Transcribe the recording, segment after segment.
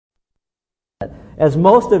As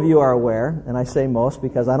most of you are aware, and I say most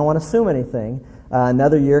because I don't want to assume anything,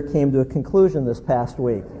 another year came to a conclusion this past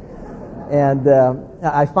week. And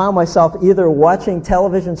I found myself either watching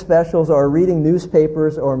television specials or reading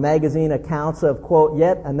newspapers or magazine accounts of, quote,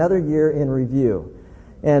 yet another year in review.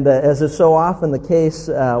 And as is so often the case,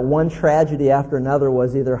 one tragedy after another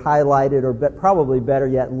was either highlighted or probably better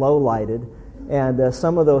yet, low-lighted. And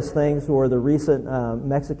some of those things were the recent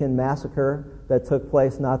Mexican massacre that took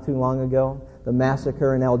place not too long ago, the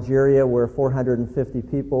massacre in Algeria where 450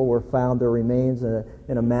 people were found, their remains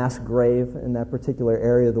in a mass grave in that particular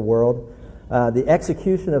area of the world. The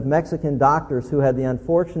execution of Mexican doctors who had the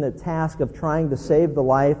unfortunate task of trying to save the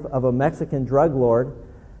life of a Mexican drug lord.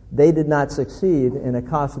 They did not succeed, and it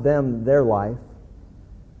cost them their life.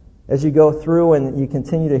 As you go through and you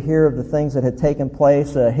continue to hear of the things that had taken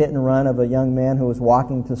place, a hit and run of a young man who was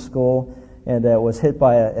walking to school and was hit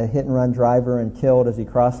by a hit and run driver and killed as he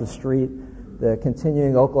crossed the street, the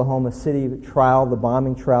continuing Oklahoma City trial, the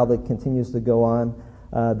bombing trial that continues to go on,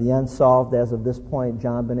 the unsolved, as of this point,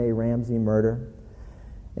 JonBenet Ramsey murder,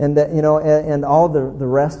 and and all the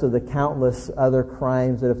rest of the countless other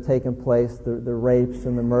crimes that have taken place, the rapes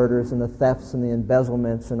and the murders and the thefts and the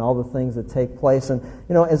embezzlements and all the things that take place. And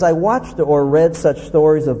as I watched or read such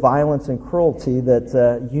stories of violence and cruelty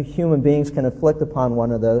that human beings can inflict upon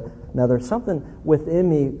one another, something within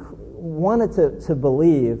me wanted to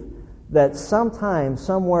believe that sometime,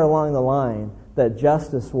 somewhere along the line, that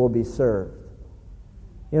justice will be served.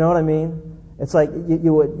 You know what I mean? It's like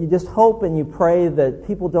you just hope and you pray that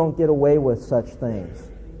people don't get away with such things.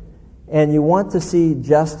 And you want to see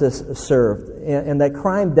justice served, and that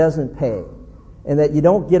crime doesn't pay, and that you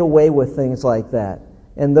don't get away with things like that.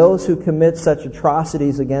 And those who commit such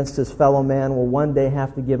atrocities against his fellow man will one day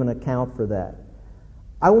have to give an account for that.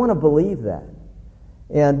 I want to believe that.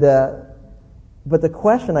 And but the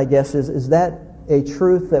question, I guess, is that a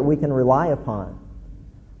truth that we can rely upon?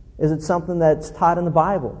 Is it something that's taught in the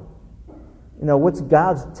Bible? What's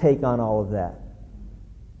God's take on all of that?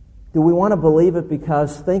 Do we want to believe it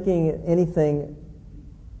because thinking anything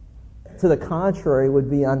to the contrary would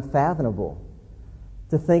be unfathomable?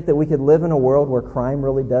 To think that we could live in a world where crime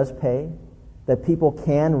really does pay, that people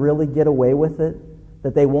can really get away with it,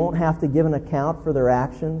 that they won't have to give an account for their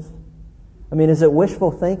actions? I mean, is it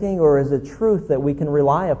wishful thinking or is it truth that we can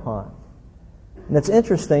rely upon? And it's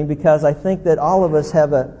interesting because I think that all of us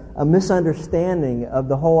have a misunderstanding of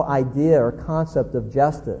the whole idea or concept of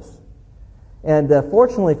justice. And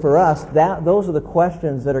fortunately for us, those are the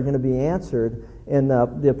questions that are going to be answered in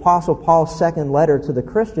the Apostle Paul's second letter to the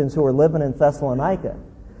Christians who were living in Thessalonica.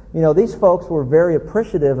 These folks were very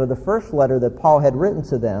appreciative of the first letter that Paul had written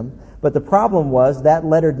to them, but the problem was that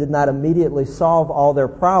letter did not immediately solve all their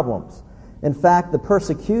problems. In fact, their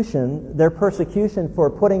persecution for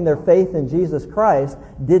putting their faith in Jesus Christ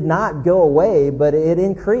did not go away, but it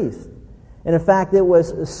increased. And in fact, it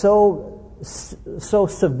was so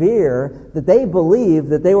severe that they believed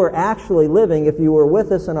that they were actually living. If you were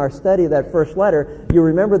with us in our study of that first letter, you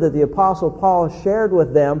remember that the Apostle Paul shared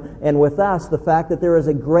with them and with us the fact that there is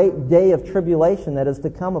a great day of tribulation that is to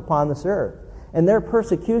come upon this earth. And their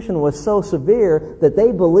persecution was so severe that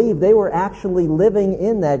they believed they were actually living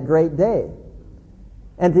in that great day.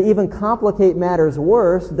 And to even complicate matters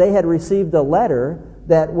worse, they had received a letter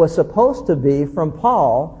that was supposed to be from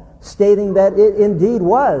Paul stating that it indeed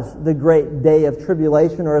was the great day of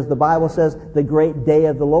tribulation, or as the Bible says, the great day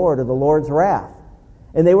of the Lord, or the Lord's wrath.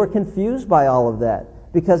 And they were confused by all of that,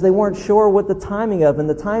 because they weren't sure what the timing of and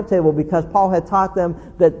the timetable, because Paul had taught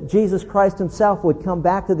them that Jesus Christ himself would come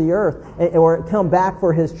back to the earth, or come back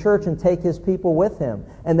for his church and take his people with him.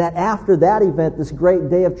 And that after that event, this great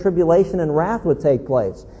day of tribulation and wrath would take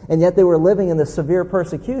place. And yet they were living in this severe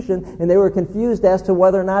persecution, and they were confused as to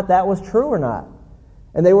whether or not that was true or not.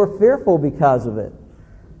 And they were fearful because of it.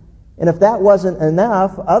 And if that wasn't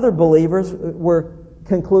enough, other believers were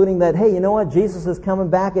concluding that, hey, you know what, Jesus is coming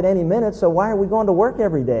back at any minute, so why are we going to work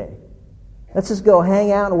every day? Let's just go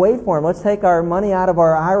hang out and wait for him. Let's take our money out of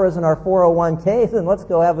our IRAs and our 401ks and let's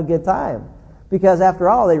go have a good time. Because after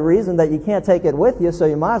all, they reasoned that you can't take it with you, so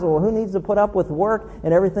you might as well, who needs to put up with work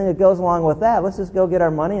and everything that goes along with that? Let's just go get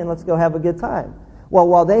our money and let's go have a good time. Well,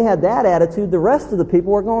 while they had that attitude, the rest of the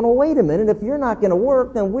people were going, well, wait a minute, if you're not going to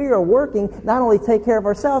work, then we are working, not only take care of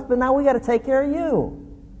ourselves, but now we got to take care of you.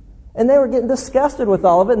 And they were getting disgusted with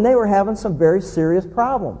all of it, and they were having some very serious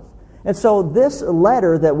problems. And so this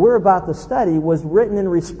letter that we're about to study was written in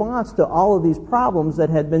response to all of these problems that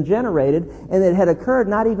had been generated, and it had occurred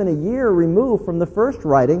not even a year removed from the first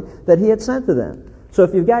writing that he had sent to them. So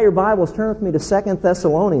if you've got your Bibles, turn with me to 2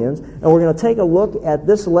 Thessalonians, and we're going to take a look at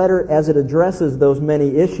this letter as it addresses those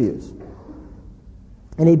many issues.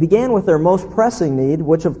 And he began with their most pressing need,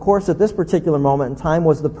 which of course at this particular moment in time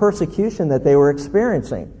was the persecution that they were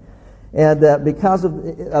experiencing. And because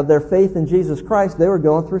of their faith in Jesus Christ, they were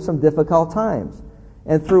going through some difficult times.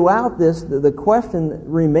 And throughout this, the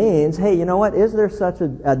question remains, hey, you know what? Is there such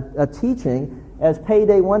a teaching as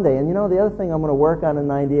payday one day? And you know, the other thing I'm going to work on in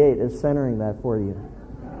 98 is centering that for you.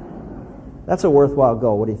 That's a worthwhile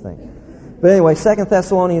goal. What do you think? But anyway, 2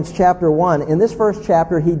 Thessalonians chapter 1. In this first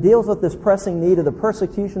chapter, he deals with this pressing need of the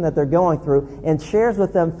persecution that they're going through and shares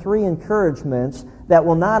with them 3 encouragements that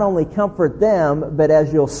will not only comfort them, but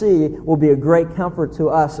as you'll see, will be a great comfort to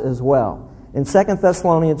us as well. In 2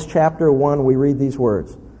 Thessalonians chapter 1, we read these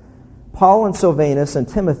words. Paul and Silvanus and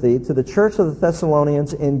Timothy to the church of the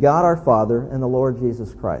Thessalonians in God our Father and the Lord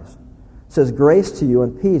Jesus Christ. It says, grace to you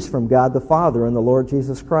and peace from God the Father and the Lord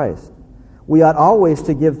Jesus Christ. We ought always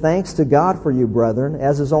to give thanks to God for you, brethren,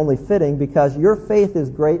 as is only fitting, because your faith is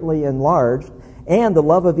greatly enlarged, and the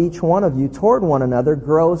love of each one of you toward one another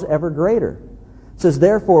grows ever greater. It says,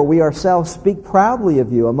 therefore, we ourselves speak proudly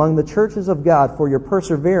of you among the churches of God for your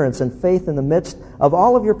perseverance and faith in the midst of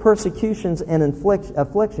all of your persecutions and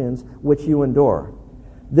afflictions which you endure.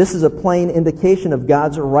 This is a plain indication of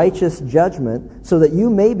God's righteous judgment, so that you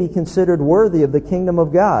may be considered worthy of the kingdom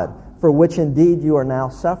of God, for which indeed you are now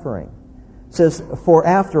suffering. It says, for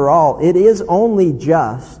after all, it is only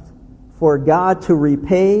just for God to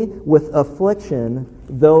repay with affliction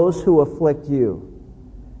those who afflict you,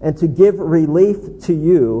 and to give relief to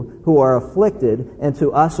you who are afflicted, and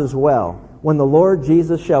to us as well, when the Lord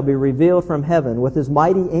Jesus shall be revealed from heaven with his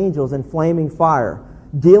mighty angels in flaming fire,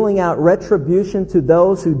 dealing out retribution to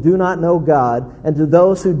those who do not know God, and to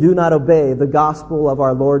those who do not obey the gospel of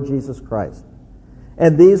our Lord Jesus Christ.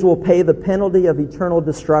 And these will pay the penalty of eternal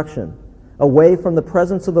destruction, away from the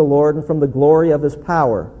presence of the Lord and from the glory of his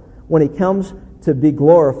power, when he comes to be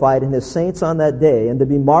glorified in his saints on that day, and to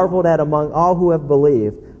be marveled at among all who have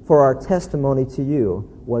believed, for our testimony to you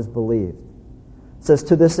was believed. It says,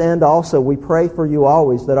 to this end also we pray for you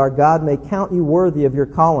always, that our God may count you worthy of your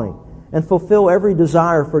calling, and fulfill every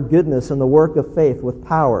desire for goodness in the work of faith with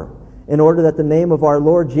power, in order that the name of our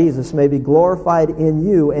Lord Jesus may be glorified in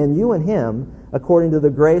you and you in him, according to the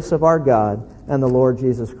grace of our God and the Lord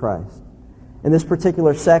Jesus Christ. In this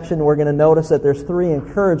particular section, we're going to notice that there's 3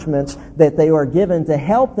 encouragements that they are given to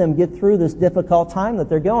help them get through this difficult time that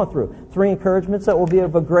they're going through. 3 encouragements that will be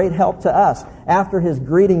of a great help to us. After his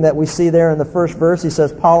greeting that we see there in the first verse, he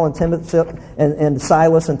says, Paul and Timothy and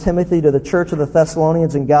Silas and Timothy to the church of the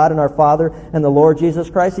Thessalonians in God and our Father and the Lord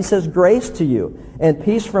Jesus Christ. He says, grace to you and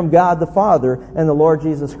peace from God the Father and the Lord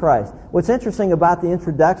Jesus Christ. What's interesting about the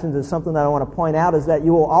introductions is something that I want to point out, is that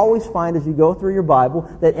you will always find as you go through your Bible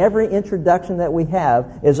that every introduction that we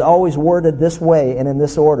have is always worded this way and in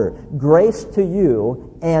this order. Grace to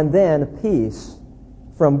you, and then peace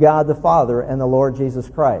from God the Father and the Lord Jesus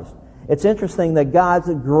Christ. It's interesting that God's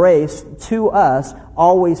grace to us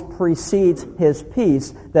always precedes his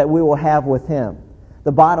peace that we will have with him.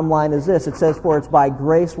 The bottom line is this. It says, for it's by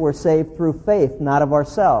grace we're saved through faith, not of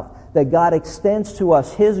ourselves. That God extends to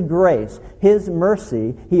us his grace, his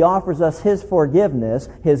mercy. He offers us his forgiveness.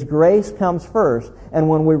 His grace comes first. And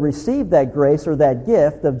when we receive that grace or that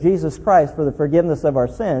gift of Jesus Christ for the forgiveness of our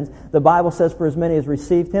sins, the Bible says, for as many as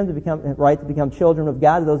received him to become children of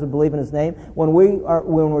God, those who believe in his name. When we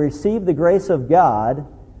receive the grace of God,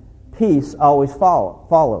 peace always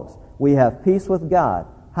follows. We have peace with God.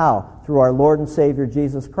 How? Through our Lord and Savior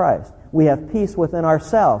Jesus Christ. We have peace within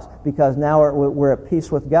ourselves because now we're at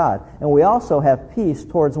peace with God. And we also have peace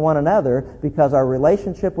towards one another because our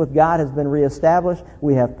relationship with God has been reestablished.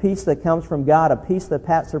 We have peace that comes from God, a peace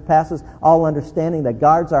that surpasses all understanding, that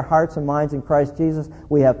guards our hearts and minds in Christ Jesus.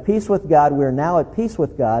 We have peace with God. We're now at peace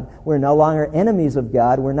with God. We're no longer enemies of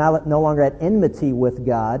God. We're no longer at enmity with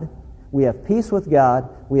God. We have peace with God.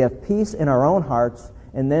 We have peace in our own hearts.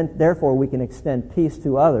 And then, therefore, we can extend peace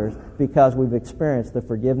to others because we've experienced the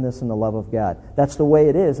forgiveness and the love of God. That's the way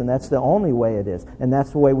it is, and that's the only way it is. And that's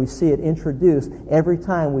the way we see it introduced every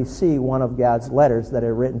time we see one of God's letters that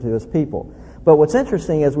are written to his people. But what's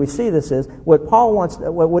interesting as we see this is, what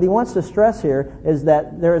he wants to stress here is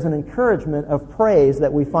that there is an encouragement of praise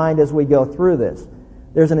that we find as we go through this.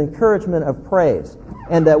 There's an encouragement of praise.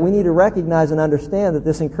 And that we need to recognize and understand that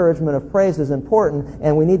this encouragement of praise is important,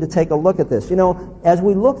 and we need to take a look at this. You know, as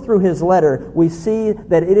we look through his letter, we see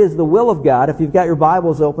that it is the will of God. If you've got your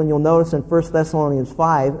Bibles open, you'll notice in 1 Thessalonians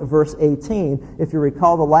 5, verse 18, if you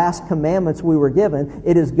recall the last commandments we were given,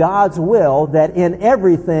 it is God's will that in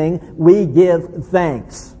everything we give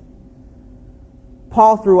thanks.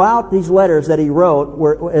 Paul, throughout these letters that he wrote,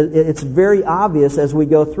 it's very obvious as we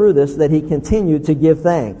go through this that he continued to give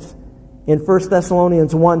thanks. In 1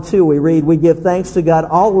 Thessalonians 1:2, we read, "We give thanks to God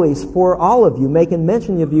always for all of you, making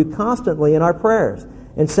mention of you constantly in our prayers."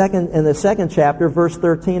 In the second chapter, verse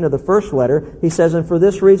 13 of the first letter, he says, "And for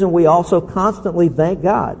this reason we also constantly thank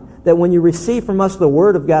God, that when you received from us the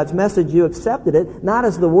word of God's message, you accepted it, not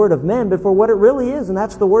as the word of men, but for what it really is, and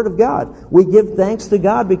that's the word of God. We give thanks to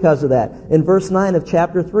God because of that." In verse 9 of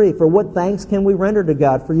chapter 3, "For what thanks can we render to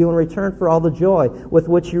God for you in return for all the joy with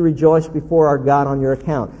which you rejoice before our God on your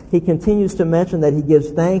account?" He continues to mention that he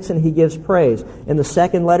gives thanks and he gives praise. In the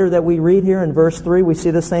second letter that we read here in verse 3, we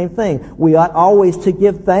see the same thing. "We ought always to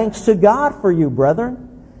give thanks to God for you, brethren."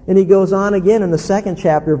 And he goes on again in the second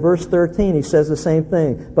chapter, verse 13, he says the same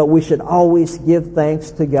thing. "But we should always give thanks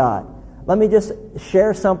to God." Let me just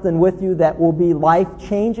share something with you that will be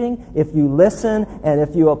life-changing if you listen and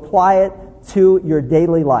if you apply it to your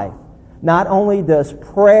daily life. Not only does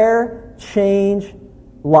prayer change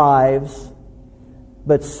lives,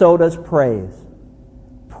 but so does praise.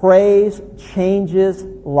 Praise changes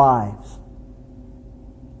lives.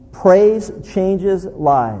 Praise changes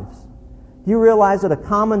lives. Do you realize that a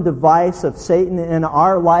common device of Satan in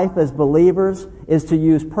our life as believers is to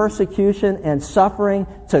use persecution and suffering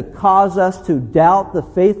to cause us to doubt the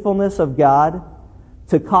faithfulness of God,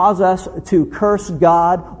 to cause us to curse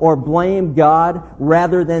God or blame God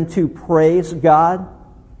rather than to praise God?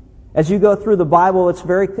 As you go through the Bible,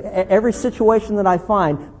 every situation that I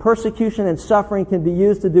find, persecution and suffering can be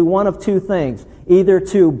used to do one of two things. Either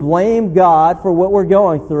to blame God for what we're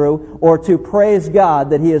going through, or to praise God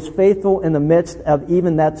that He is faithful in the midst of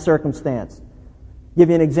even that circumstance. I'll give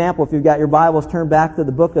you an example. If you've got your Bibles, turn back to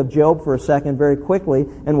the book of Job for a second very quickly,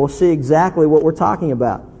 and we'll see exactly what we're talking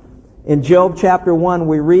about. In Job chapter 1,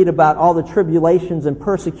 we read about all the tribulations and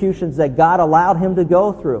persecutions that God allowed him to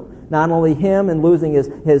go through. Not only him and losing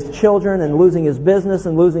his children and losing his business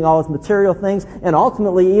and losing all his material things and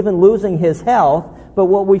ultimately even losing his health. But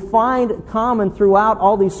what we find common throughout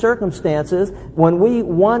all these circumstances, when we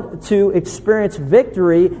want to experience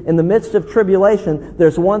victory in the midst of tribulation,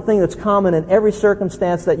 there's one thing that's common in every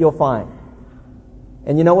circumstance that you'll find.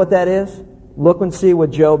 And you know what that is? Look and see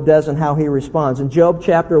what Job does and how he responds. In Job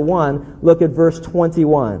chapter 1, look at verse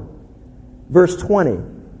 21. Verse 20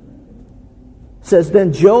 says,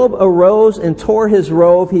 "Then Job arose and tore his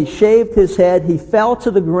robe, he shaved his head, he fell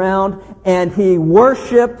to the ground, and he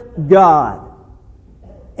worshipped God.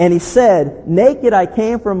 And he said, 'Naked I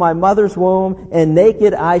came from my mother's womb, and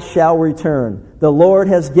naked I shall return. The Lord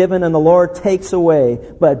has given, and the Lord takes away.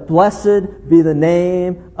 But blessed be the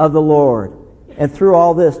name of the Lord.'" And through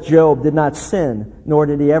all this, Job did not sin, nor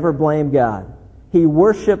did he ever blame God. He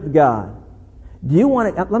worshipped God. Do you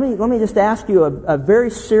want to? Let me just ask you a very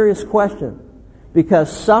serious question, because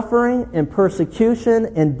suffering and persecution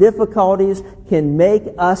and difficulties can make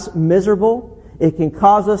us miserable. It can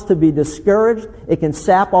cause us to be discouraged. It can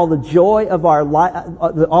sap all the joy of our life,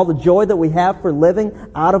 all the joy that we have for living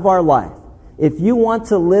out of our life. If you want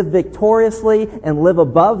to live victoriously and live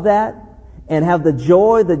above that, and have the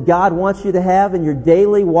joy that God wants you to have in your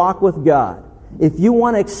daily walk with God, if you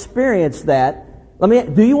want to experience that, let me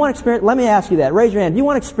ask you that. Raise your hand. Do you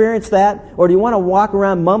want to experience that, or do you want to walk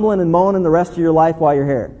around mumbling and moaning the rest of your life while you're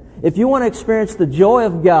here? If you want to experience the joy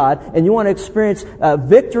of God, and you want to experience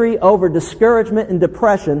victory over discouragement and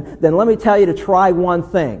depression, then let me tell you to try one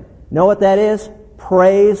thing. Know what that is?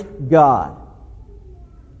 Praise God.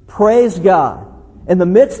 Praise God. In the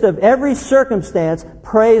midst of every circumstance,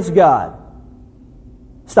 praise God.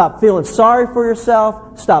 Stop feeling sorry for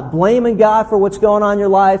yourself. Stop blaming God for what's going on in your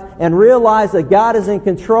life, and realize that God is in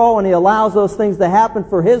control and He allows those things to happen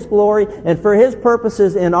for His glory and for His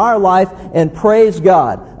purposes in our life, and praise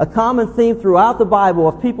God. A common theme throughout the Bible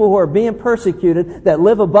of people who are being persecuted that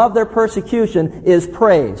live above their persecution is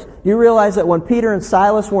praise. Do you realize that when Peter and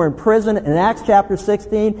Silas were in prison in Acts chapter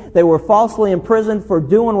 16, they were falsely imprisoned for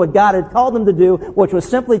doing what God had called them to do, which was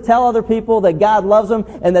simply tell other people that God loves them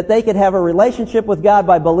and that they could have a relationship with God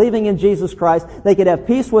by believing in Jesus Christ. They could have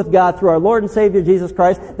peace with God through our Lord and Savior Jesus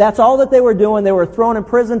Christ. That's all that they were doing. They were thrown in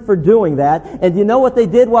prison for doing that. And do you know what they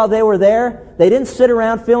did while they were there? They didn't sit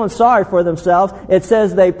around feeling sorry for themselves. It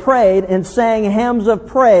says they prayed and sang hymns of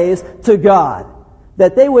praise to God,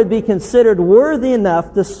 that they would be considered worthy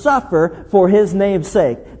enough to suffer for His name's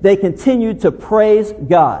sake. They continued to praise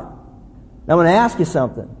God. Now I'm going to ask you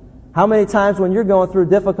something. How many times when you're going through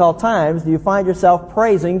difficult times do you find yourself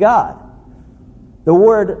praising God? The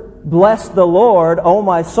word "bless the Lord, O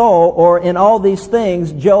my soul," or in all these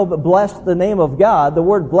things, Job blessed the name of God. The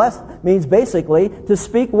word "blessed" means basically to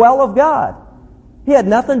speak well of God. He had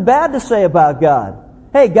nothing bad to say about God.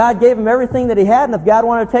 Hey, God gave him everything that he had, and if God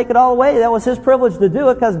wanted to take it all away, that was his privilege to do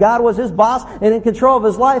it because God was his boss and in control of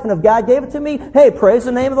his life. And if God gave it to me, hey, praise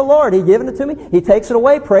the name of the Lord. He given it to me. He takes it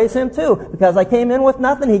away. Praise him too. Because I came in with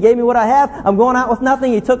nothing. He gave me what I have. I'm going out with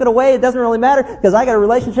nothing. He took it away. It doesn't really matter because I got a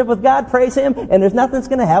relationship with God. Praise him. And there's nothing that's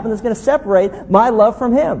going to happen that's going to separate my love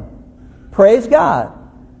from him. Praise God.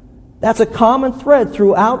 That's a common thread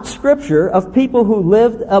throughout Scripture of people who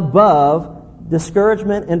lived above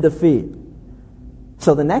discouragement and defeat.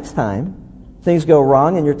 So the next time things go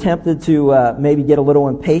wrong and you're tempted to maybe get a little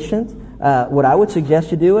impatient, what I would suggest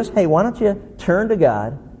you do is, hey, why don't you turn to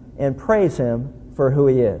God and praise him for who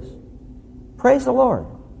he is. Praise the Lord.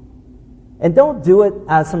 And don't do it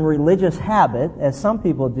as some religious habit, as some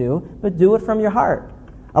people do, but do it from your heart.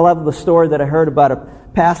 I love the story that I heard about a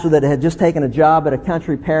pastor that had just taken a job at a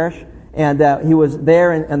country parish, and he was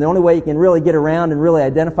there, and the only way you can really get around and really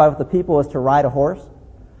identify with the people is to ride a horse.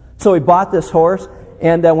 So he bought this horse,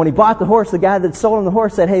 and when he bought the horse, the guy that sold him the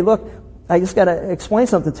horse said, hey, look, I just got to explain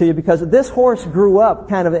something to you because this horse grew up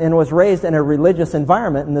kind of and was raised in a religious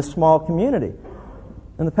environment in this small community.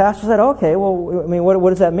 And the pastor said, okay, well, I mean, what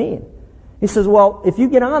does that mean? He says, well, if you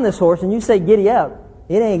get on this horse and you say giddy up,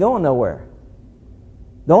 it ain't going nowhere.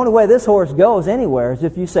 The only way this horse goes anywhere is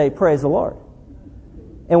if you say praise the Lord.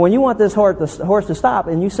 And when you want this horse to stop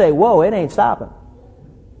and you say, whoa, it ain't stopping.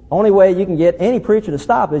 Only way you can get any preacher to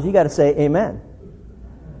stop is you got to say amen.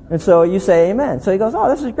 And so you say amen. So he goes, oh,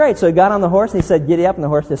 this is great. So he got on the horse and he said, giddy up, and the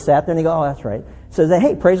horse just sat there and he goes, oh, that's right. He says,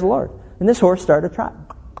 hey, praise the Lord. And this horse started to trot.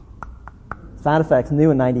 Sound effects,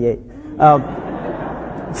 new in 98.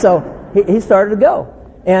 So he started to go.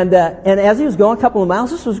 And as he was going a couple of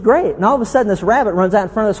miles, this was great. And all of a sudden, this rabbit runs out in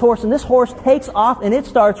front of this horse, and this horse takes off, and it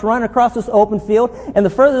starts running across this open field. And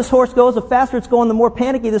the further this horse goes, the faster it's going, the more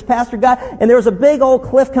panicky this pastor got. And there was a big old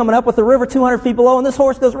cliff coming up with the river 200 feet below, and this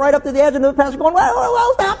horse goes right up to the edge, and the pastor going, whoa, whoa,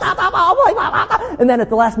 whoa, stop, stop, stop, oh my. And then at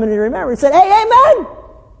the last minute, he remembered, he said, hey, amen!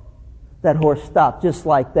 That horse stopped just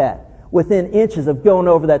like that, within inches of going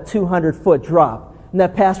over that 200-foot drop. And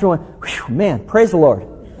that pastor went, whew, man, praise the Lord.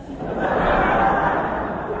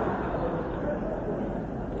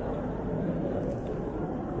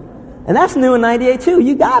 And that's new in 98 too.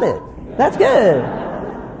 You got it. That's good.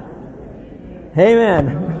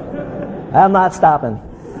 Amen. I'm not stopping.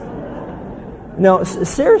 No,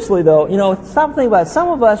 seriously though, stop thinking about it. Some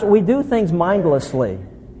of us, we do things mindlessly.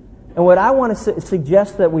 And what I want to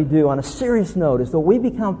suggest that we do on a serious note is that we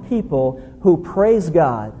become people who praise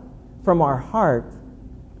God from our heart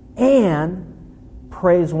and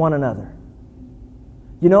praise one another.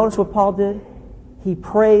 You notice what Paul did? He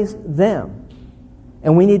praised them.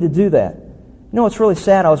 And we need to do that. It's really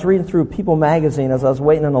sad. I was reading through People magazine as I was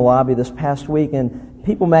waiting in the lobby this past week, and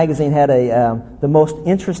People magazine had the most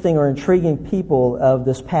interesting or intriguing people of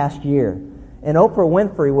this past year. And Oprah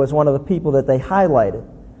Winfrey was one of the people that they highlighted.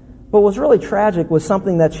 But what was really tragic was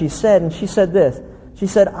something that she said, and she said this. She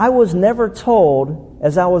said, I was never told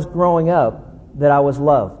as I was growing up that I was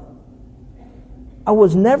loved. I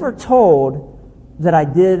was never told that I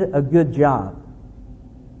did a good job.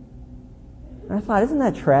 And I thought, isn't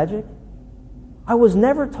that tragic? I was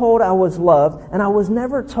never told I was loved, and I was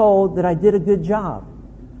never told that I did a good job.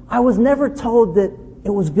 I was never told that it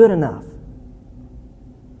was good enough.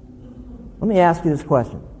 Let me ask you this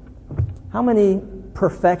question. How many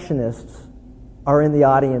perfectionists are in the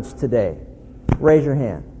audience today? Raise your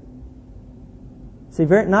hand. See,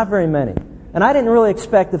 not very many. And I didn't really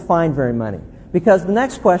expect to find very many, because the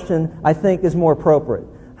next question, I think, is more appropriate.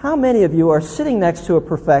 How many of you are sitting next to a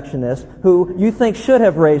perfectionist who you think should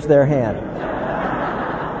have raised their hand?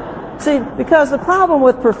 See, because the problem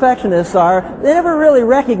with perfectionists are they never really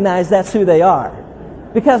recognize that's who they are.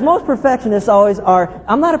 Because most perfectionists always are,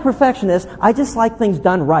 I'm not a perfectionist, I just like things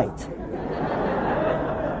done right.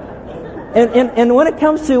 And when it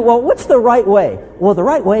comes to, well, what's the right way? Well, the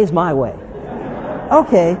right way is my way.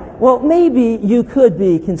 Okay, well, maybe you could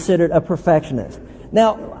be considered a perfectionist.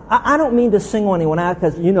 Now, I don't mean to single anyone out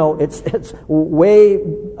because, it's way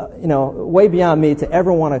beyond me to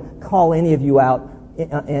ever want to call any of you out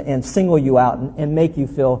and single you out and make you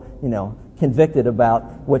feel, convicted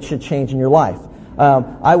about what should change in your life.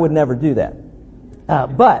 I would never do that.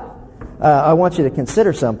 But I want you to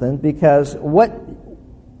consider something, because what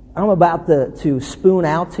I'm about to spoon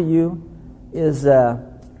out to you is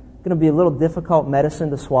going to be a little difficult medicine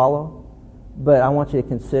to swallow, but I want you to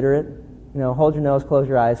consider it. Hold your nose, close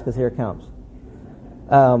your eyes, because here it comes.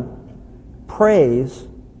 Praise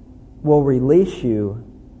will release you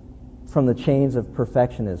from the chains of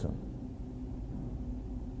perfectionism.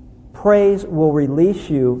 Praise will release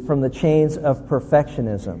you from the chains of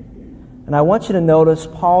perfectionism. And And I want you to notice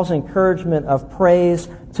Paul's encouragement of praise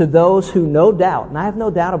to those who no doubt, and I have no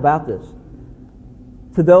doubt about this,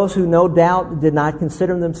 to those who no doubt did not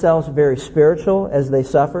consider themselves very spiritual as they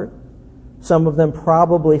suffered. Some of them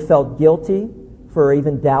probably felt guilty for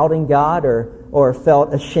even doubting God or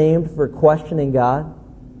felt ashamed for questioning God.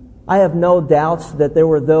 I have no doubts that there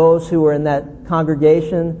were those who were in that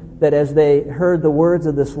congregation that as they heard the words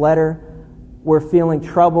of this letter were feeling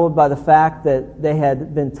troubled by the fact that they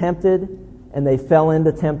had been tempted and they fell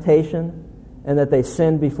into temptation and that they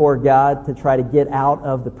sinned before God to try to get out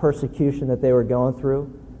of the persecution that they were going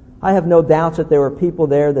through. I have no doubts that there were people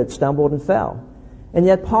there that stumbled and fell. And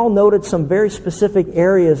yet Paul noted some very specific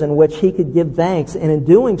areas in which he could give thanks, and in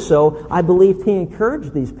doing so, I believe he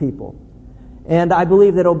encouraged these people. And I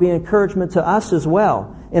believe that it'll be encouragement to us as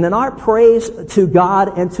well. And in our praise to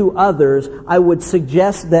God and to others, I would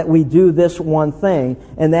suggest that we do this one thing,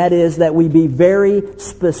 and that is that we be very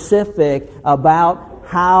specific about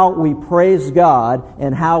how we praise God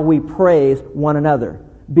and how we praise one another.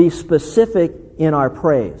 Be specific in our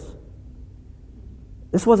praise.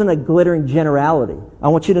 This wasn't a glittering generality. I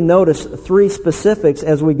want you to notice 3 specifics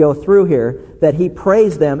as we go through here, that he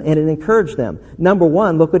praised them and it encouraged them. Number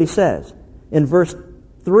 1, look what he says. In verse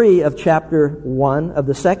 3 of chapter 1 of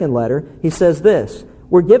the second letter, he says this,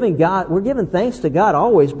 we're giving thanks to God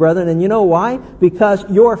always, brethren, and you know why? Because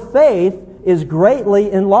your faith is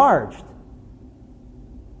greatly enlarged.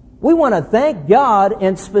 We want to thank God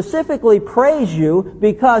and specifically praise you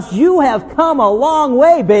because you have come a long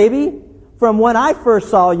way, baby, from when I first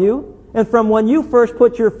saw you and from when you first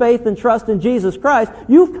put your faith and trust in Jesus Christ.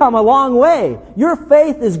 You've come a long way. Your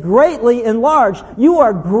faith is greatly enlarged. You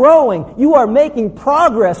are growing. You are making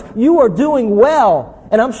progress. You are doing well.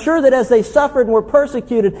 And I'm sure that as they suffered and were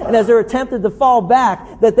persecuted and as they were tempted to fall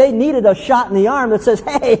back, that they needed a shot in the arm that says,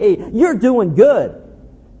 hey, you're doing good.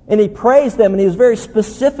 And he praised them, and he was very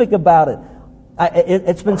specific about it.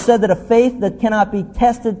 It's been said that a faith that cannot be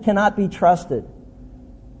tested cannot be trusted.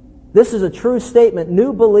 This is a true statement.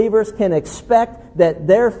 New believers can expect that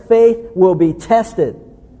their faith will be tested.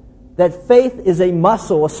 That faith is a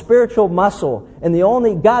muscle, a spiritual muscle.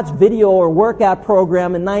 And God's video or workout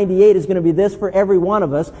program in 98 is going to be this for every one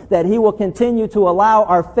of us, that he will continue to allow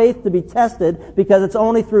our faith to be tested, because it's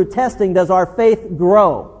only through testing does our faith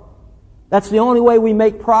grow. That's the only way we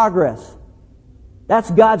make progress. That's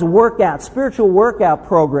God's workout, spiritual workout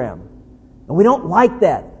program. And we don't like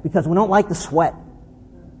that because we don't like the sweat.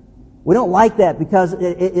 We don't like that because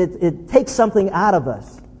it takes something out of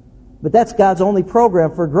us. But that's God's only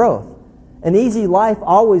program for growth. An easy life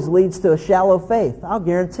always leads to a shallow faith. I'll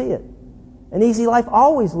guarantee it. An easy life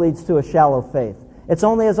always leads to a shallow faith. It's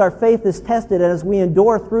only as our faith is tested and as we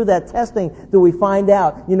endure through that testing do we find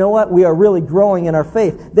out, you know what, we are really growing in our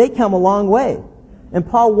faith. They come a long way. And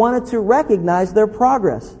Paul wanted to recognize their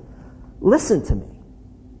progress. Listen to me.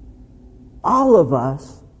 All of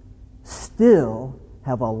us still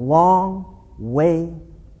have a long way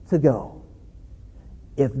to go.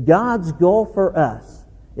 If God's goal for us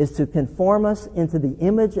is to conform us into the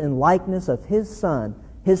image and likeness of His Son,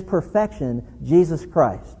 His perfection, Jesus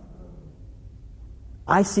Christ,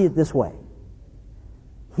 I see it this way.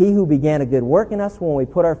 He who began a good work in us when we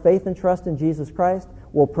put our faith and trust in Jesus Christ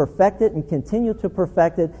will perfect it and continue to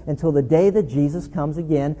perfect it until the day that Jesus comes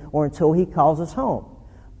again or until He calls us home.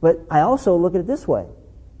 But I also look at it this way.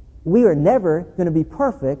 We are never going to be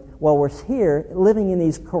perfect while we're here living in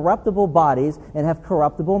these corruptible bodies and have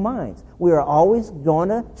corruptible minds. We are always going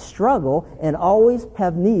to struggle and always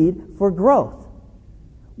have need for growth.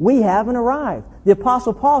 We haven't arrived. The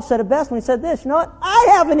Apostle Paul said it best when he said this, you know what? I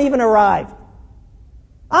haven't even arrived.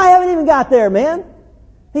 I haven't even got there, man.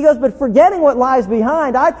 He goes, but forgetting what lies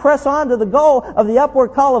behind, I press on to the goal of the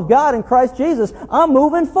upward call of God in Christ Jesus. I'm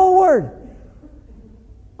moving forward.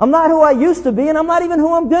 I'm not who I used to be, and I'm not even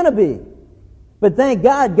who I'm going to be. But thank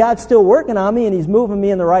God, God's still working on me, and He's moving me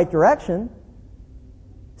in the right direction.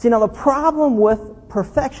 See, now the problem with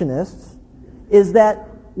perfectionists is that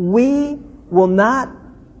we will not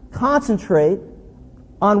concentrate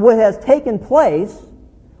on what has taken place.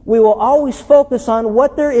 We will always focus on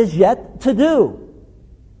what there is yet to do.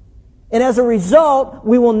 And as a result,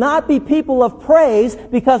 we will not be people of praise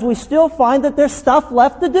because we still find that there's stuff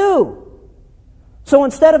left to do. So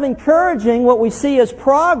instead of encouraging what we see as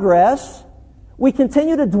progress, we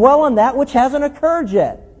continue to dwell on that which hasn't occurred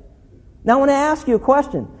yet. Now I want to ask you a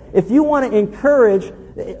question. If you want to encourage,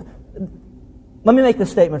 let me make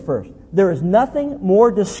this statement first. There is nothing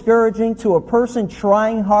more discouraging to a person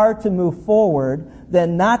trying hard to move forward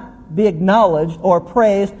than not be acknowledged or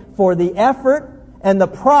praised for the effort and the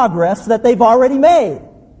progress that they've already made.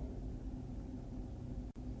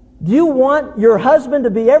 Do you want your husband to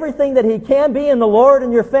be everything that he can be in the Lord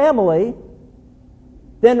and your family?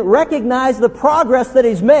 Then recognize the progress that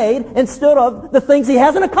he's made instead of the things he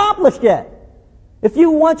hasn't accomplished yet. If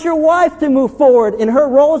you want your wife to move forward in her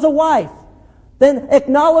role as a wife, then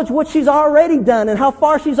acknowledge what she's already done and how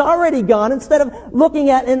far she's already gone instead of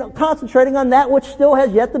looking at and concentrating on that which still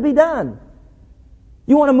has yet to be done.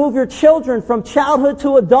 You want to move your children from childhood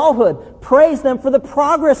to adulthood. Praise them for the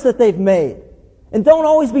progress that they've made. And don't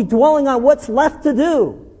always be dwelling on what's left to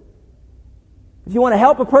do. If you want to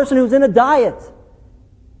help a person who's in a diet,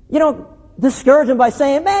 you don't discourage them by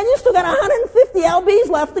saying, man, you still got 150 lbs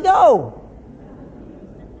left to go.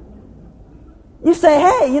 You say,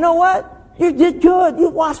 hey, you know what? You did good.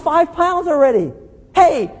 You've lost 5 pounds already.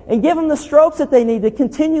 Hey, and give them the strokes that they need to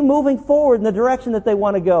continue moving forward in the direction that they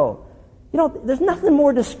want to go. You know, there's nothing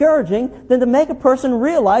more discouraging than to make a person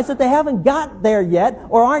realize that they haven't got there yet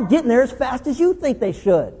or aren't getting there as fast as you think they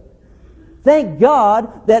should. Thank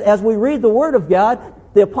God that as we read the Word of God,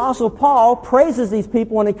 the Apostle Paul praises these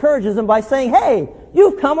people and encourages them by saying, hey,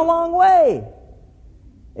 you've come a long way.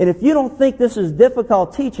 And if you don't think this is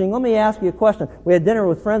difficult teaching, let me ask you a question. We had dinner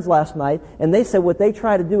with friends last night, and they said what they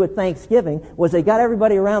try to do at Thanksgiving was they got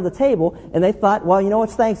everybody around the table, and they thought, well, you know,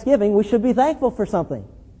 it's Thanksgiving, we should be thankful for something.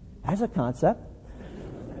 That's a concept.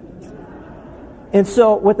 And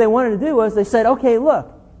so what they wanted to do was they said, okay,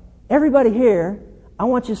 look, everybody here, I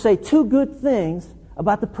want you to say 2 good things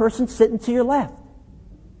about the person sitting to your left.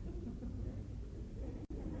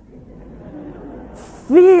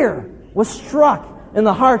 Fear was struck in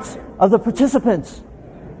the hearts of the participants.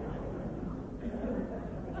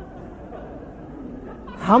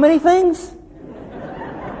 How many things?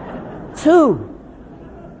 2.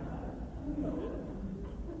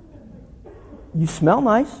 You smell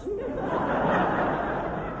nice.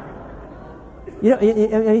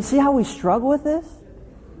 You see how we struggle with this?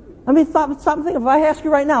 I mean, stop and think. If I ask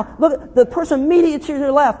you right now, look, the person immediately to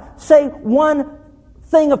your left, say 1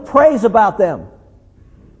 thing of praise about them.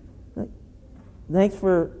 Thanks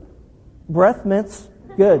for breath mints.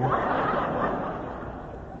 Good. I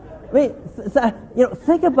mean,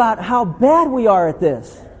 think about how bad we are at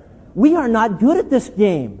this. We are not good at this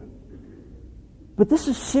game. But this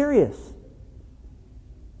is serious.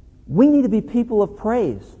 We need to be people of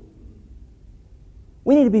praise.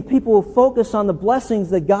 We need to be people who focus on the blessings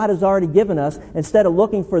that God has already given us instead of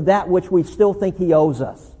looking for that which we still think He owes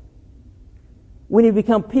us. We need to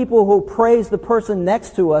become people who praise the person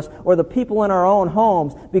next to us or the people in our own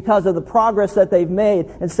homes because of the progress that they've made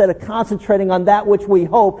instead of concentrating on that which we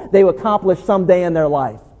hope they will accomplish someday in their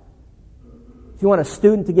life. If you want a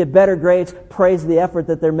student to get better grades, praise the effort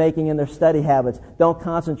that they're making in their study habits. Don't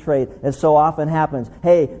concentrate, as so often happens.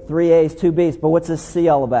 Hey, 3 A's, 2 B's, but what's this C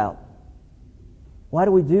all about? Why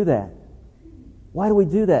do we do that? Why do we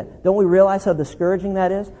do that? Don't we realize how discouraging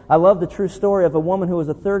that is? I love the true story of a woman who was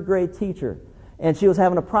a 3rd grade teacher, and she was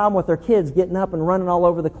having a problem with her kids getting up and running all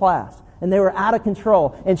over the class. And they were out of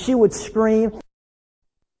control. And she would scream,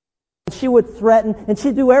 she would threaten, and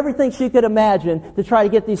she'd do everything she could imagine to try to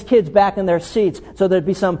get these kids back in their seats so there'd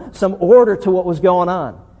be some order to what was going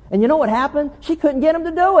on. And you know what happened? She couldn't get them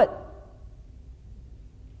to do it.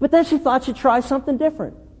 But then she thought she'd try something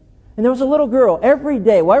different. And there was a little girl every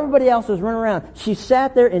day, while everybody else was running around, she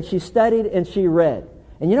sat there and she studied and she read.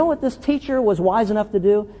 And you know what this teacher was wise enough to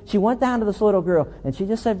do? She went down to this little girl and she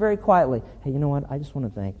just said very quietly, hey, you know what? I just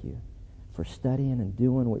want to thank you for studying and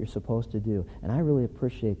doing what you're supposed to do. And I really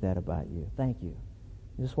appreciate that about you. Thank you.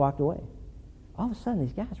 She just walked away. All of a sudden,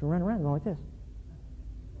 these guys were running around going like this.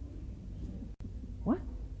 What?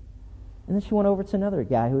 And then she went over to another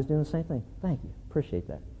guy who was doing the same thing. Thank you. Appreciate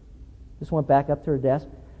that. Just went back up to her desk.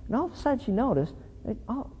 And all of a sudden, she noticed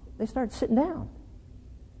they started sitting down.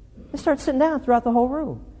 They started sitting down throughout the whole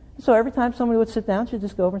room. So every time somebody would sit down, she'd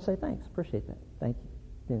just go over and say, thanks, appreciate that. Thank you.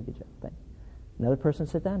 Doing a good job. Thanks. Another person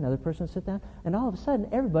sit down, another person sit down, and all of a sudden,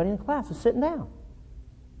 everybody in the class is sitting down.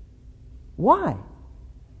 Why?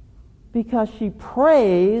 Because she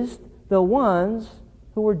praised the ones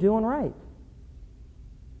who were doing right.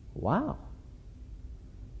 Wow.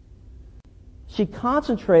 She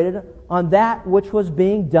concentrated on that which was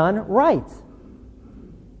being done right.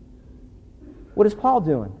 What is Paul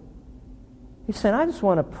doing? He's saying, I just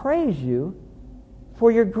want to praise you for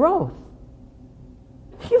your growth.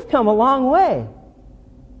 You've come a long way.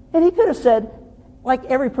 And he could have said, like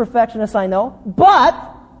every perfectionist I know,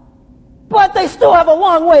 but they still have a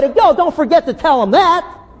long way to go. Don't forget to tell them that.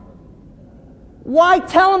 Why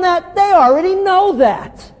tell them that? They already know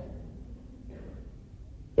that.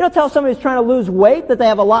 You don't tell somebody who's trying to lose weight that they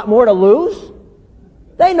have a lot more to lose.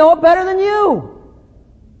 They know it better than you.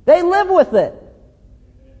 They live with it.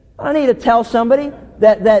 I don't need to tell somebody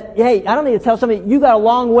hey, I don't need to tell somebody you got a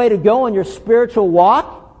long way to go in your spiritual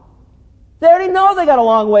walk. They already know they got a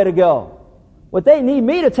long way to go. What they need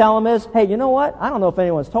me to tell them is, hey, you know what? I don't know if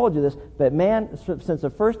anyone's told you this, but man, since the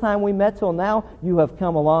first time we met till now, you have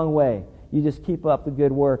come a long way. You just keep up the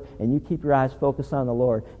good work, and you keep your eyes focused on the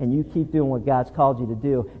Lord, and you keep doing what God's called you to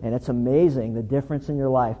do, and it's amazing the difference in your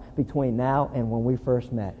life between now and when we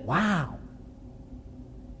first met. Wow!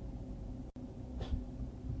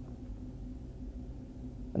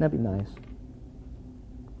 Wouldn't that be nice?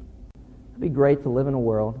 It'd be great to live in a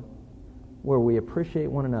world where we appreciate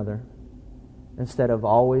one another instead of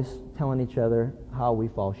always telling each other how we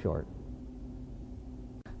fall short.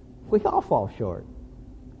 We all fall short.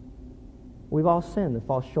 We've all sinned and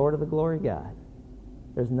fall short of the glory of God.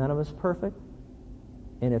 There's none of us perfect.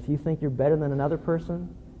 And if you think you're better than another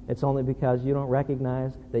person, it's only because you don't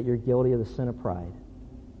recognize that you're guilty of the sin of pride.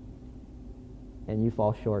 And you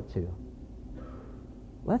fall short too.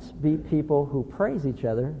 Let's be people who praise each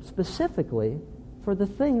other specifically for the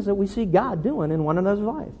things that we see God doing in one another's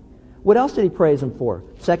life. What else did he praise them for?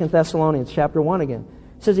 2 Thessalonians chapter 1 again.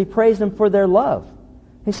 It says he praised them for their love.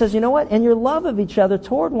 He says, you know what? And your love of each other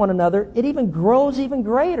toward one another, it even grows even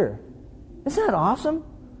greater. Isn't that awesome?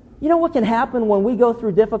 You know what can happen when we go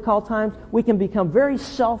through difficult times? We can become very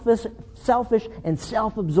selfish and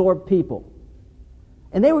self-absorbed people.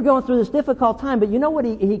 And they were going through this difficult time, but you know what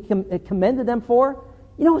he commended them for?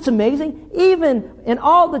 You know what's amazing? Even in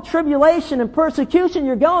all the tribulation and persecution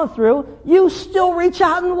you're going through, you still reach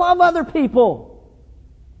out and love other people.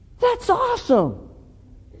 That's awesome.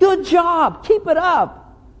 Good job. Keep it up.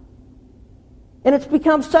 And it's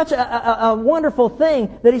become such a wonderful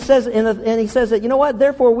thing that he says, and he says that, you know what?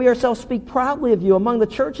 Therefore we ourselves speak proudly of you among the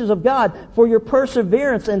churches of God for your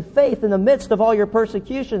perseverance and faith in the midst of all your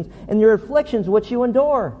persecutions and your afflictions which you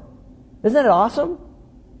endure. Isn't it awesome?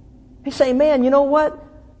 He's saying, man, you know what?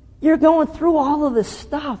 You're going through all of this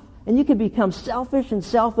stuff, and you can become selfish and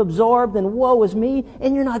self-absorbed and woe is me,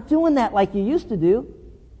 and you're not doing that like you used to do.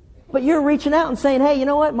 But you're reaching out and saying, hey, you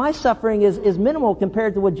know what? My suffering is minimal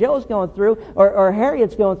compared to what Joe's going through, or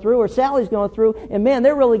Harriet's going through, or Sally's going through, and man,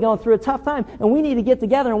 they're really going through a tough time, and we need to get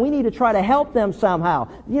together, and we need to try to help them somehow.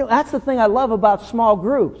 You know, that's the thing I love about small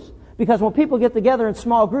groups. Because when people get together in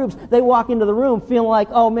small groups, they walk into the room feeling like,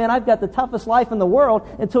 oh man, I've got the toughest life in the world,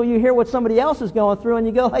 until you hear what somebody else is going through and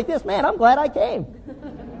you go like this, man, I'm glad I came.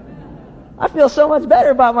 I feel so much better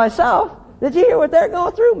about myself. Did you hear what they're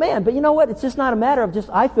going through? Man, but you know what? It's just not a matter of just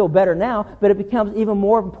I feel better now, but it becomes even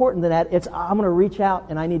more important than that. It's I'm going to reach out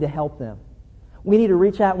and I need to help them. We need to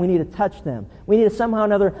reach out and we need to touch them. We need to somehow or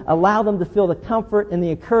another allow them to feel the comfort and the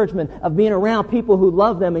encouragement of being around people who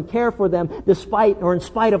love them and care for them despite or in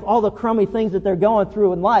spite of all the crummy things that they're going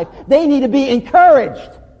through in life. They need to be encouraged.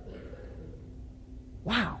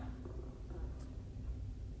 Wow.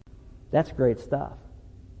 That's great stuff.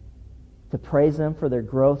 To praise them for their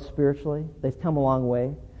growth spiritually. They've come a long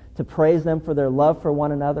way. To praise them for their love for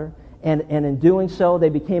one another. And in doing so, they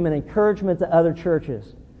became an encouragement to other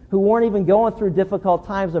churches who weren't even going through difficult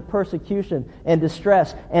times of persecution and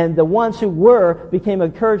distress. And the ones who were became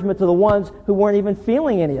encouragement to the ones who weren't even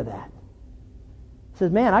feeling any of that. He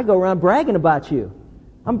says, man, I go around bragging about you.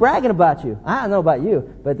 I'm bragging about you. I don't know about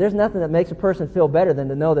you, but there's nothing that makes a person feel better than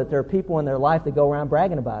to know that there are people in their life that go around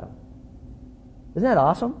bragging about them. Isn't that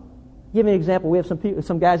awesome? Give me an example. We have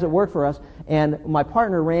some guys that work for us, and my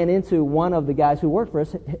partner ran into one of the guys who worked for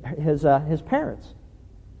us, his parents.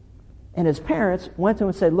 And his parents went to him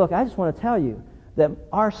and said, look, I just want to tell you that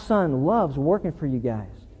our son loves working for you guys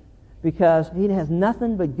because he has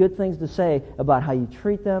nothing but good things to say about how you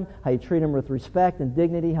treat them with respect and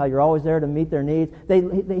dignity, how you're always there to meet their needs.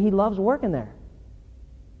 He loves working there.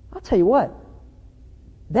 I'll tell you what,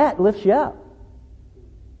 that lifts you up.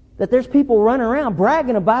 That there's people running around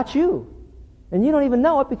bragging about you, and you don't even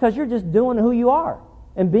know it because you're just doing who you are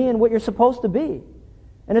and being what you're supposed to be.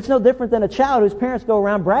 And it's no different than a child whose parents go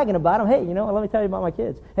around bragging about them. Hey, you know, let me tell you about my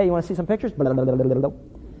kids. Hey, you want to see some pictures? Blah, blah, blah, blah, blah.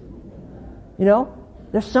 You know,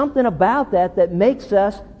 there's something about that makes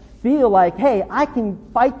us feel like, hey, I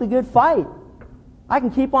can fight the good fight. I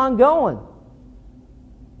can keep on going.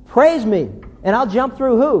 Praise me, and I'll jump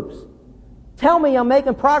through hoops. Tell me I'm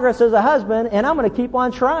making progress as a husband, and I'm going to keep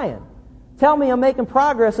on trying. Tell me I'm making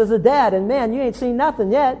progress as a dad, and man, you ain't seen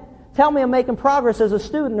nothing yet. Tell me I'm making progress as a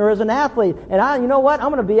student or as an athlete, and you know what? I'm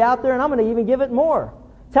going to be out there, and I'm going to even give it more.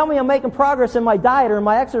 Tell me I'm making progress in my diet or in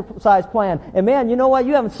my exercise plan, and man, you know what?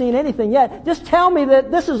 You haven't seen anything yet. Just tell me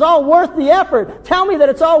that this is all worth the effort. Tell me that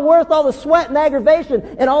it's all worth all the sweat and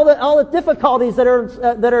aggravation and all the difficulties that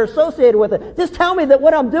are associated with it. Just tell me that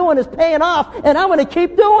what I'm doing is paying off, and I'm going to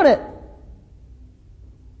keep doing it.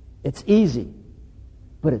 It's easy,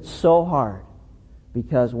 but it's so hard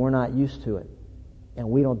because we're not used to it and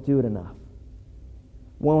we don't do it enough.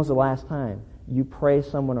 When was the last time you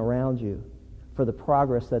praised someone around you for the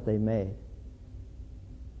progress that they made?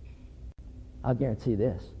 I'll guarantee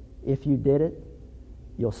this. If you did it,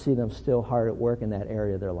 you'll see them still hard at work in that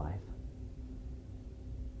area of their life.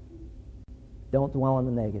 Don't dwell on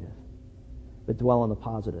the negative, but dwell on the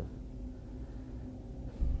positive.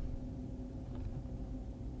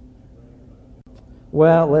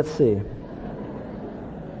 Well, let's see.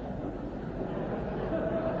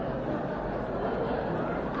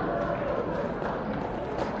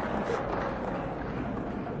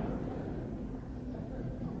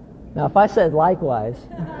 Now, if I said likewise,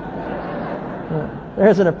 there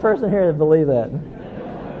isn't a person here that believe that.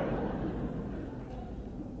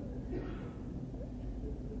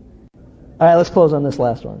 All right, let's close on this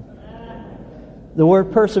last one. The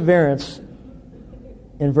word perseverance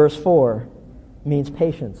in verse 4 means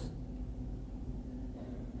patience.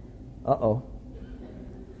 Uh-oh.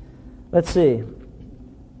 Let's see.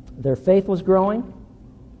 Their faith was growing,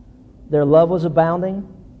 their love was abounding,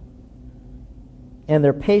 and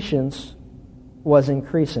their patience was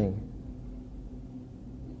increasing.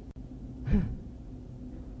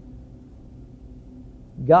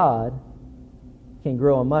 God can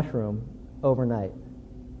grow a mushroom overnight,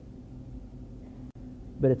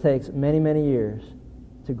 but it takes many, many years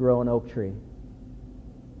to grow an oak tree.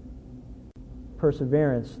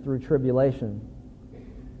 Perseverance through tribulation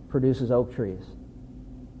produces oak trees.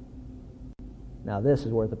 Now, this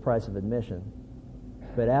is worth the price of admission,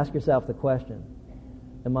 but ask yourself the question,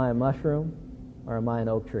 am I a mushroom or am I an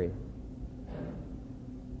oak tree?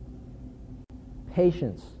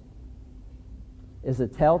 Patience is a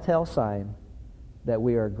telltale sign that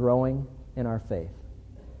we are growing in our faith.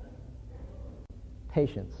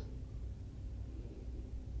 Patience.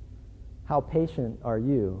 How patient are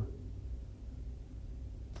you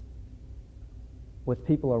with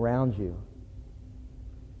people around you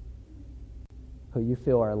who you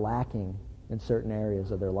feel are lacking in certain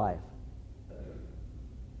areas of their life?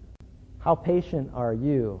 How patient are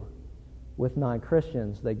you with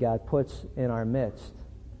non-Christians that God puts in our midst?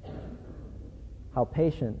 How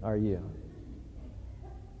patient are you?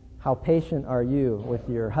 How patient are you with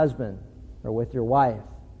your husband or with your wife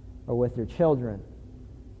or with your children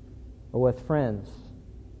or with friends,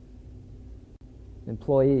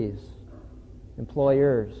 employees,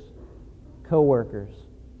 employers, co-workers?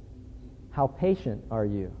 How patient are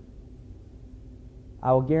you?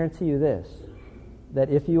 I will guarantee you this, that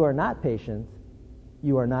if you are not patient,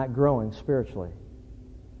 you are not growing spiritually.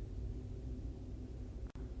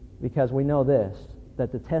 Because we know this,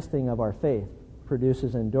 that the testing of our faith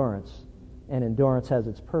produces endurance, and endurance has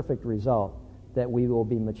its perfect result, that we will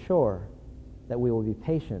be mature, that we will be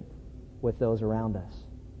patient with those around us.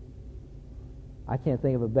 I can't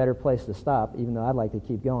think of a better place to stop, even though I'd like to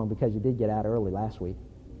keep going because you did get out early last week.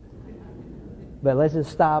 But let's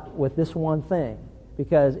just stop with this one thing,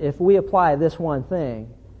 because if we apply this one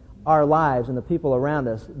thing, our lives and the people around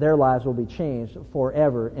us, their lives will be changed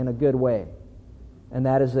forever in a good way. And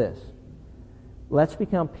that is this. Let's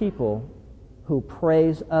become people who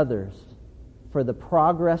praise others for the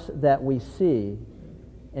progress that we see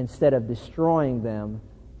instead of destroying them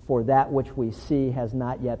for that which we see has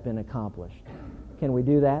not yet been accomplished. Can we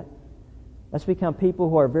do that? Let's become people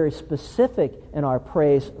who are very specific in our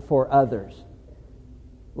praise for others.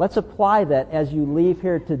 Let's apply that as you leave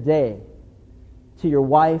here today to your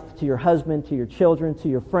wife, to your husband, to your children, to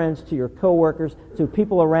your friends, to your coworkers, to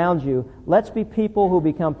people around you. Let's be people who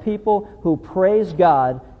become people who praise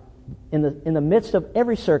God in the midst of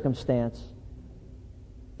every circumstance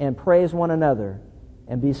and praise one another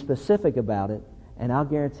and be specific about it. And I'll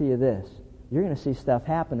guarantee you this, you're going to see stuff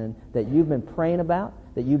happening that you've been praying about,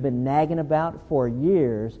 that you've been nagging about for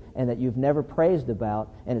years, and that you've never praised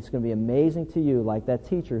about, and it's going to be amazing to you, like that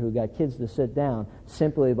teacher who got kids to sit down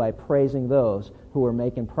simply by praising those who are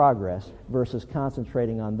making progress versus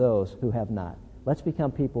concentrating on those who have not. Let's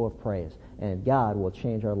become people of praise, and God will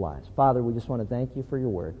change our lives. Father, we just want to thank you for your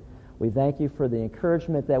word. We thank you for the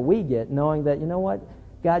encouragement that we get, knowing that, you know what,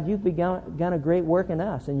 God, you've begun a great work in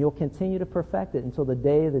us, and you'll continue to perfect it until the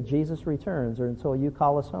day that Jesus returns or until you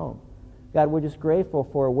call us home. God, we're just grateful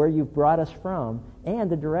for where you've brought us from and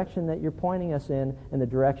the direction that you're pointing us in and the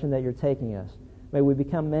direction that you're taking us. May we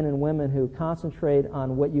become men and women who concentrate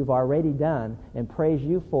on what you've already done and praise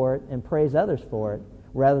you for it and praise others for it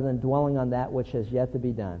rather than dwelling on that which has yet to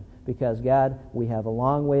be done. Because, God, we have a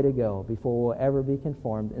long way to go before we'll ever be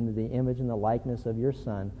conformed into the image and the likeness of your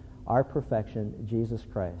Son, our perfection, Jesus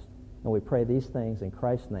Christ. And we pray these things in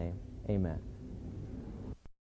Christ's name. Amen.